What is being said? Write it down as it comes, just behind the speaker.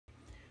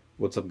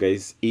What's up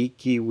guys,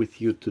 Aki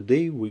with you.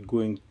 Today we're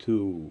going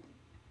to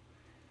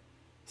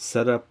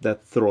set up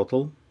that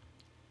throttle,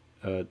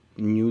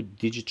 new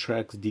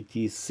Digitrax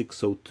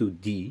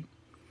DT602D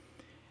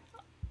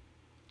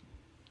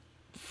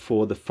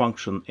for the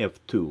function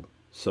F2.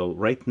 So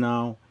right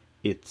now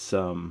it's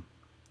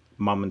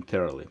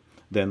momentarily.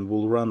 Then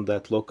we'll run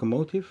that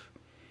locomotive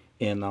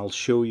and I'll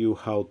show you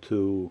how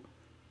to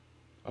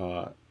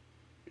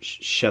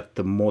shut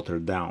the motor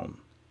down,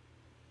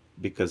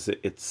 because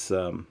it's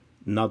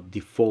not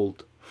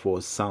default for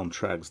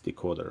Soundtraxx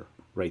decoder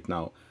right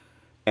now.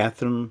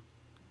 Athearn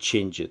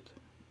changed it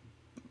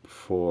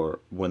for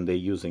when they're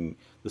using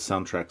the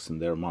Soundtraxx in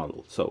their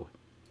model. So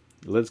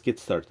let's get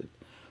started.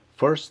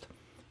 First,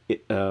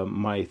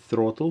 my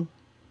throttle,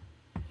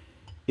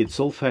 it's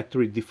all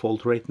factory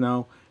default right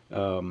now,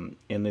 and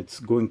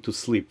it's going to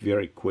sleep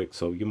very quick,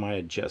 so you might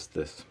adjust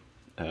this.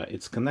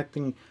 It's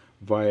connecting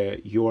via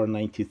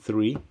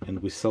UR93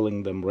 and we're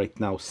selling them right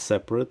now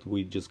separate.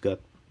 We just got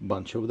a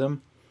bunch of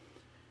them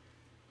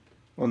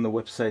on the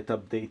website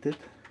updated.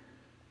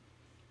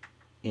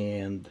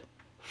 And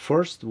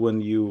first, when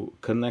you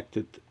connect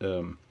it,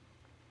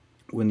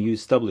 when you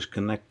establish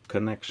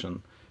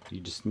connection, you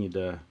just need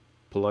a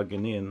plug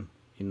it in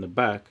the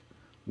back.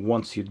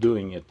 Once you're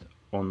doing it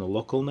on the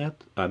local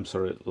net,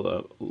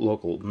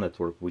 local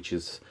network, which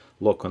is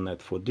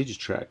LocoNet for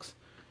Digitrax,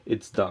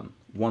 it's done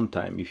one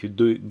time. If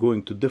you're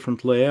going to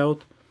different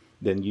layout,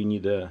 then you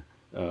need to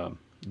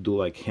do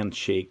like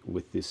handshake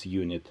with this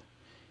unit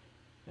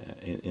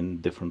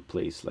in different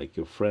place, like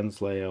your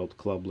friends layout,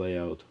 club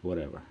layout,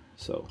 whatever.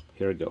 So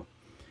here we go.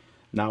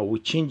 Now we're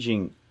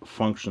changing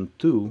function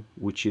 2,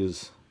 which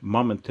is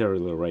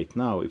momentarily right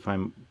now. If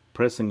I'm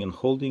pressing and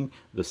holding,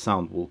 the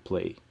sound will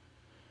play.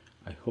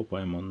 I hope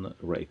I'm on the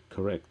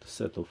correct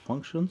set of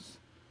functions.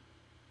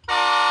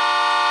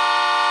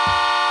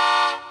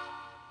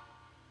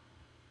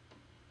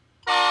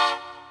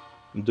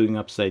 I'm doing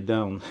upside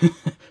down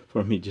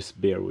for me, just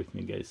bear with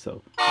me guys.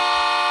 So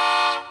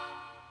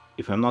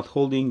if I'm not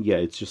holding, yeah,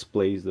 it just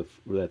plays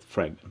that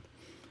fragment.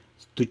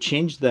 To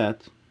change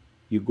that,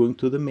 you're going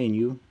to the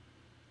menu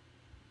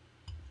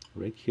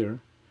right here,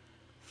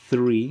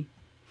 3,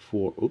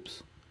 4,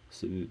 oops,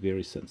 so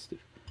very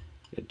sensitive.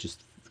 Yeah,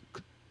 just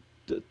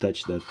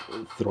touch that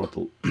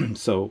throttle.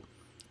 So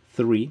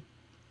 3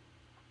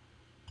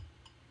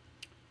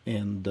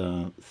 and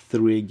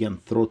 3 again,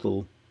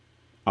 throttle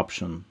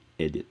option,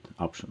 edit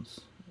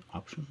options,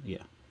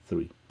 yeah,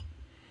 3,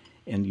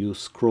 and you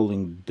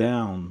scrolling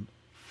down.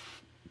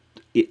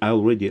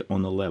 Already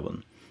on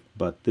 11,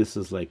 but this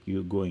is like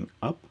you going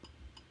up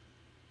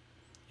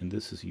and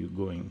this is you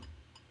going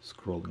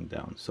scrolling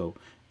down. So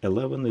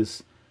 11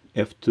 is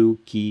F2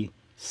 key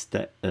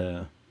static,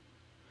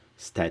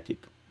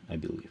 I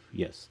believe,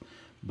 yes,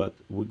 but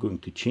we're going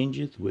to change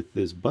it with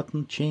this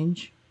button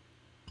change,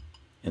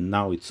 and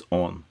now it's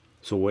on.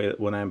 So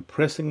when I'm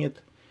pressing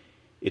it,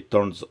 it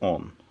turns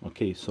on.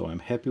 Okay, so I'm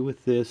happy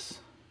with this.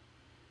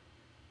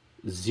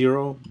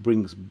 0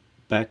 brings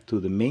back to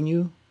the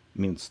menu,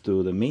 means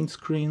to the main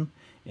screen.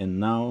 And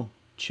now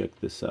check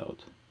this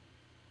out.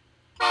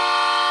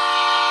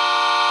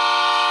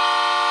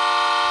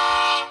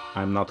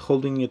 I'm not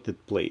holding it,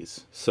 it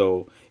plays.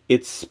 So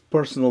it's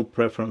personal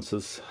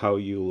preferences how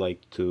you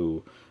like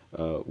to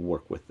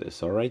work with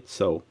this. All right,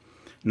 so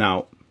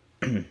now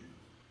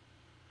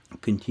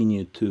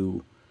continue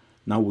to,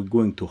 now we're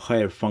going to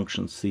higher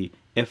function, see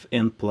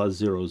fn plus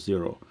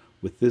 00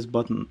 with this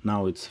button.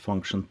 Now it's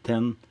function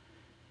 10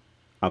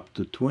 up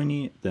to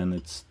 20, then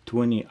it's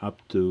 20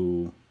 up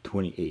to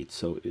 28.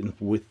 So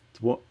with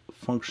what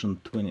function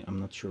 20, I'm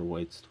not sure why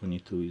it's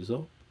 22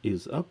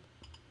 is up.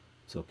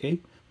 It's okay.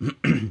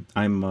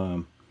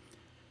 I'm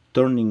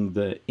turning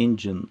the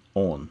engine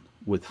on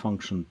with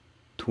function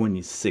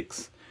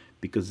 26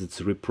 because it's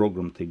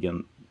reprogrammed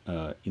again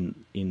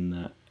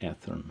in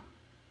Athearn.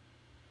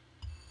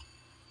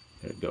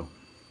 There you go.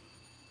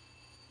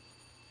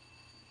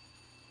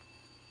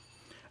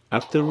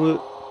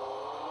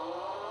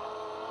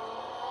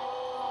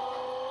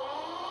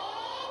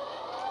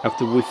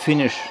 After we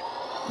finish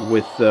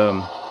with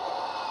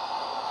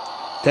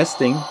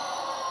testing,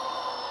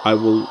 I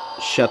will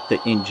shut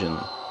the engine.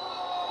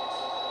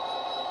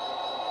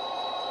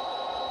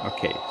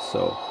 Okay,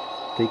 so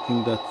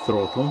taking that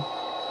throttle,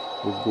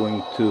 we're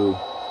going to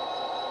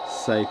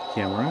side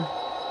camera.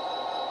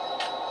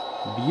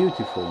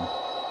 Beautiful.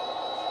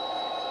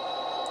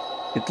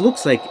 It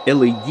looks like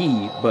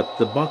LED, but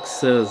the box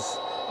says,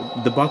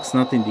 the box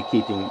not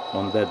indicating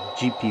on that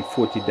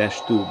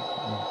GP40-2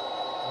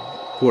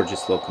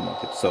 gorgeous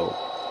locomotive. So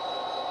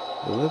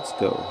let's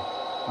go.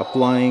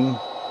 Applying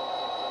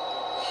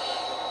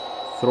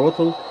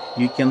throttle,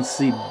 you can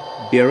see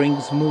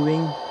bearings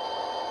moving.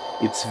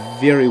 It's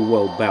very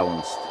well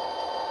balanced,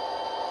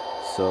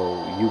 so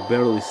you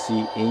barely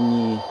see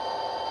any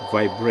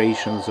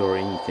vibrations or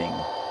anything.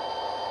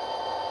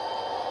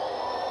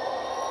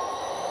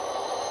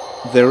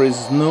 There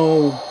is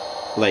no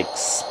like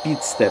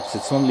speed steps,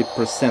 it's only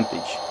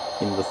percentage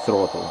in the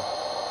throttle.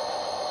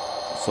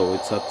 So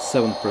it's at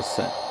 7%,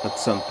 at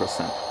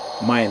 7%.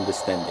 my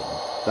understanding.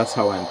 That's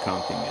how I'm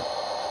counting it.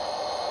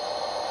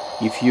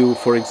 If you,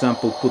 for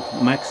example, put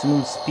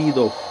maximum speed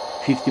of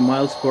 50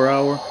 miles per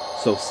hour,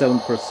 so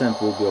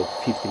 7% will be of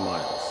 50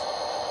 miles.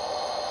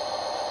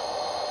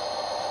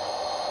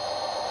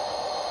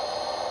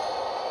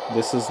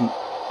 This is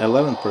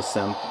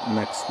 11%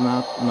 next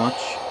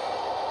notch.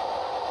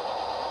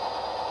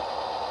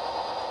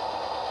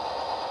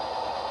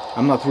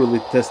 I'm not really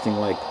testing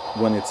like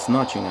when it's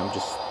notching, I'm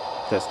just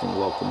testing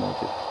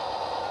locomotive.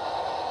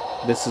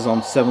 This is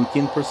on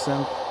 17%,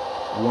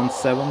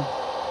 1.7.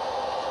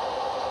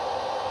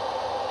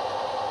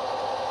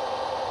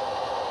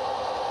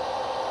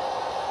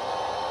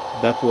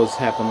 That was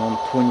happen on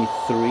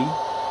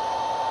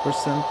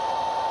 23%.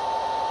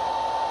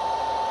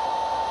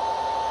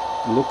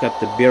 Look at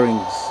the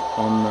bearings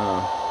on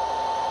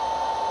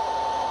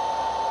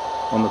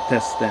the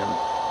test stand.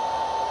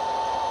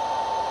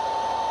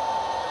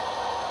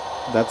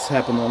 That's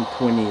happened on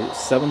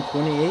 27,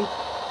 28.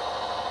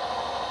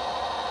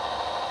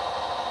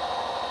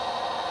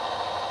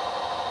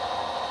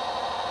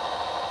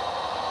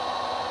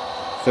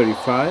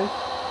 $35.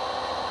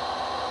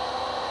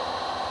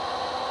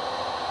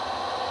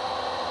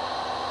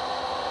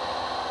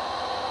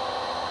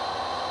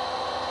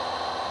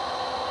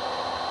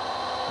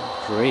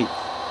 Great.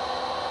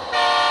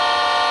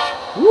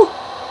 Woo!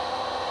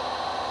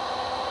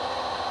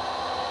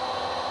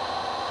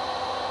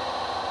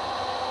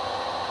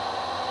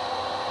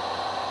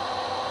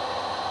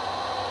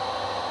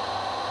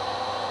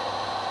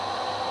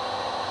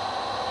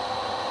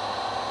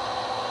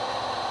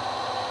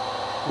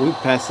 We're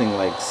passing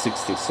like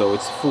 60, so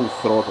it's full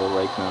throttle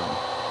right now.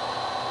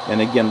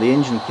 And again, the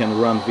engine can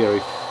run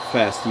very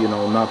fast, you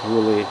know, not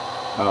really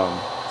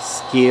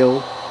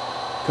scale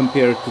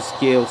compared to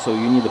scale, so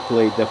you need to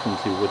play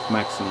definitely with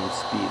maximum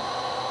speed.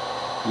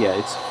 Yeah,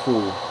 it's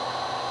full.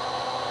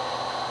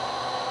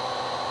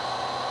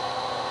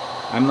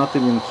 I'm not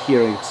even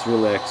hearing it's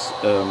relaxed.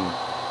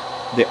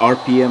 The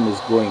RPM is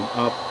going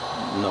up.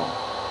 No.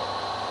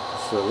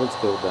 So let's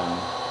go down.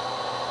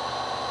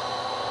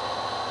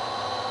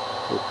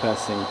 We're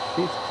passing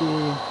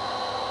 50.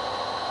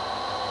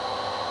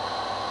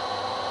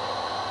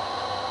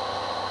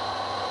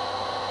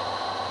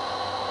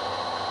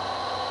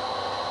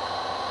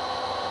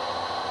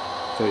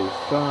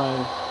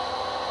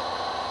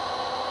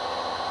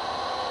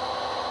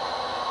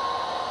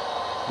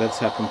 That's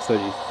happened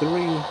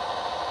 33.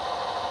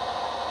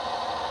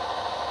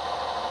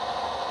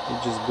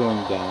 It's just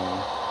going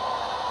down.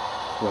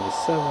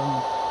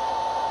 27.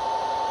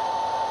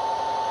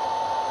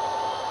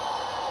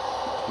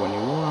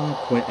 21.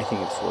 20, I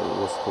think it's what it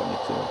was,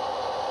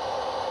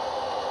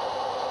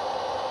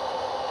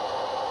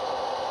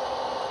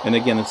 22. And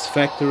again, it's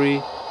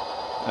factory,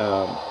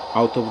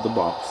 out of the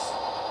box.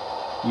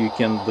 You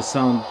can, the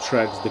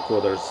Soundtraxx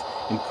decoder's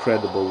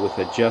incredible with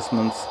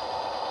adjustments.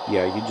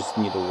 Yeah, you just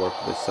need to work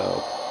this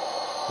out.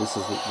 This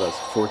is, that's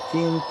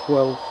 14,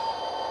 12,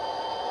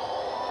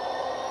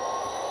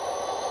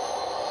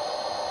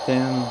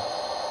 10,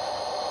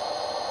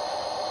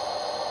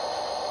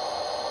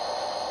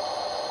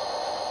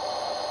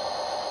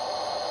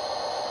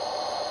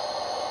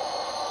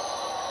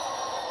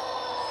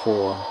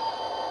 4,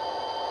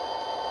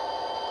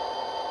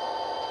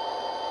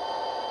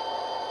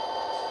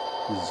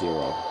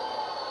 0.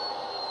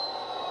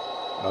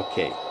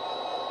 Okay,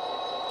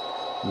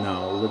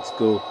 now let's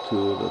go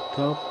to the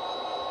top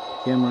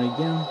camera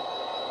again,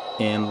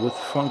 and with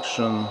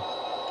function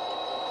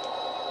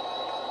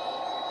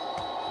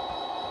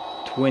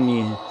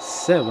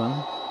 27,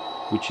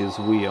 which is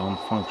we on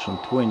function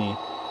 20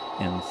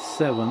 and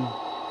 7,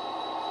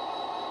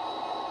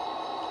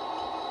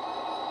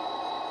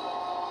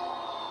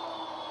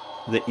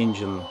 the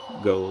engine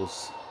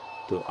goes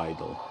to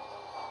idle.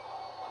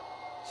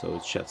 So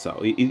it shuts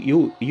out.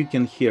 You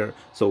can hear,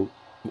 so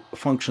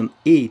function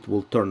 8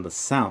 will turn the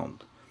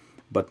sound,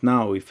 but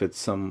now if it's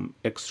some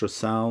extra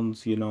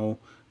sounds, you know,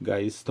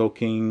 guys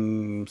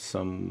talking,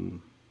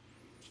 some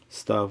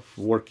stuff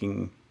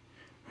working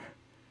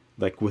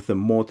like with the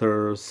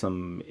motor,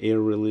 some air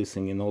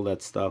releasing and all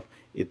that stuff,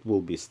 it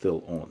will be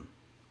still on.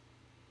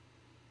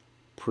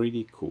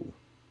 Pretty cool.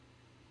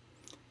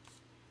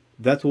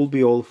 That will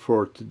be all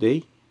for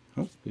today.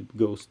 Oh, it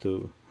goes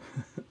to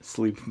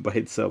sleep by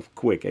itself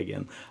quick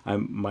again. I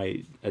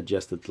might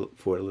adjust it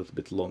for a little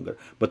bit longer,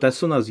 but as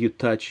soon as you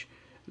touch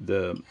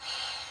the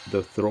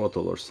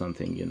throttle or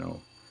something, you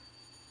know,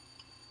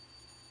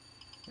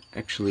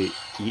 actually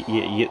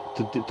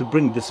to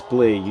bring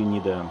display, you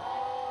need to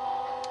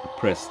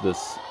press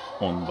this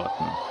on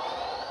button.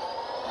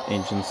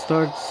 Engine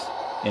starts,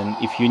 and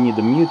if you need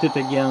to mute it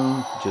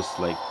again, just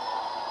like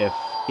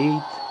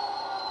F8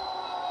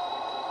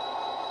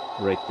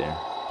 right there,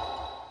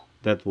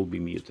 that will be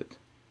muted.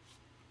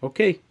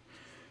 Okay,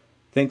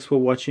 thanks for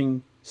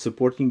watching,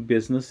 supporting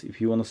business. If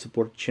you want to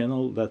support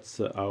channel, that's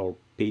our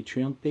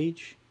Patreon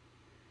page.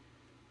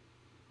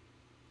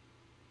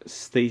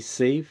 Stay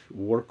safe,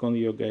 work on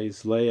your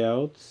guys'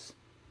 layouts,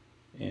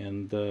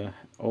 and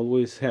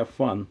always have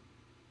fun.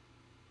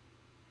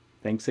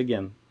 Thanks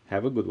again.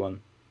 Have a good one.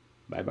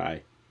 Bye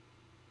bye.